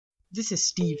This is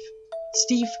Steve.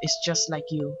 Steve is just like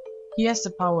you. He has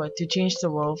the power to change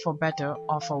the world for better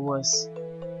or for worse.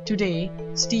 Today,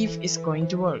 Steve is going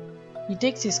to work. He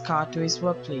takes his car to his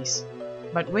workplace.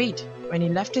 But wait, when he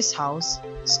left his house,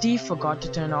 Steve forgot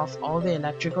to turn off all the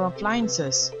electrical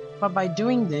appliances. But by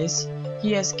doing this,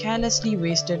 he has carelessly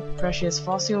wasted precious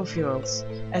fossil fuels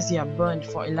as they are burned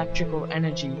for electrical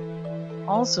energy.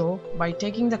 Also, by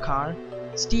taking the car,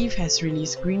 Steve has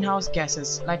released greenhouse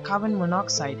gases like carbon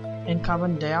monoxide and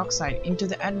carbon dioxide into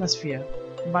the atmosphere.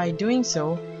 By doing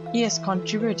so, he has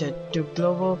contributed to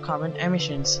global carbon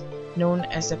emissions, known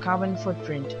as the carbon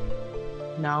footprint.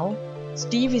 Now,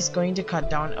 Steve is going to cut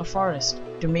down a forest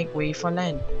to make way for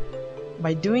land.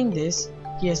 By doing this,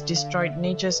 he has destroyed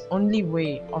nature's only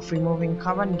way of removing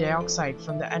carbon dioxide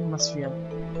from the atmosphere.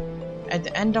 At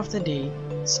the end of the day,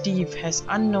 Steve has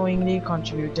unknowingly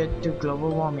contributed to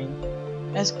global warming.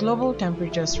 As global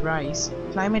temperatures rise,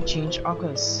 climate change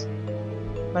occurs.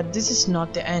 But this is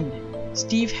not the end.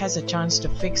 Steve has a chance to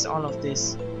fix all of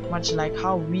this, much like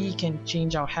how we can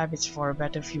change our habits for a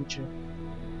better future.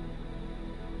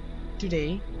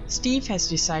 Today, Steve has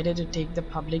decided to take the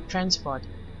public transport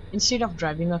instead of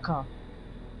driving a car.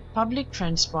 Public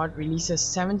transport releases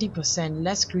 70%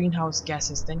 less greenhouse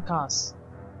gases than cars.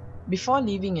 Before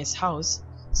leaving his house,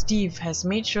 Steve has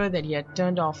made sure that he had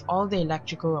turned off all the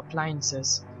electrical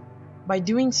appliances. By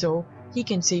doing so, he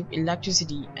can save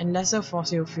electricity and lesser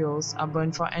fossil fuels are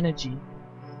burned for energy.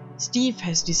 Steve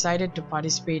has decided to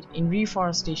participate in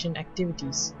reforestation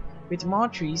activities. With more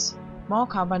trees, more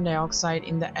carbon dioxide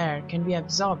in the air can be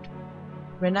absorbed.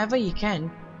 Whenever he can,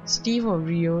 Steve will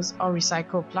reuse or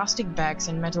recycle plastic bags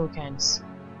and metal cans.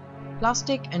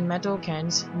 Plastic and metal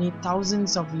cans need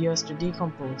thousands of years to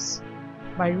decompose.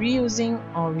 By reusing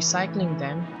or recycling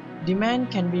them,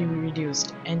 demand can be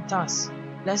reduced and thus,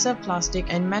 lesser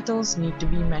plastic and metals need to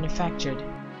be manufactured.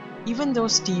 Even though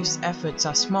Steve's efforts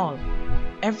are small,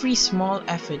 every small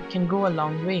effort can go a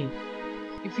long way.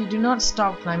 If we do not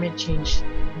stop climate change,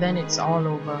 then it's all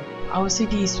over. Our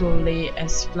cities will lay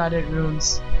as flooded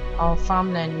ruins, our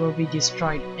farmland will be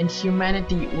destroyed, and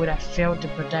humanity would have failed to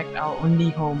protect our only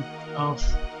home,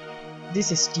 Earth.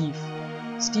 This is Steve.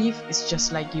 Steve is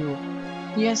just like you.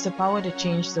 He has the power to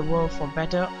change the world for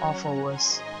better or for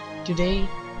worse. Today,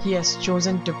 he has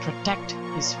chosen to protect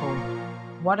his home.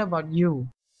 What about you?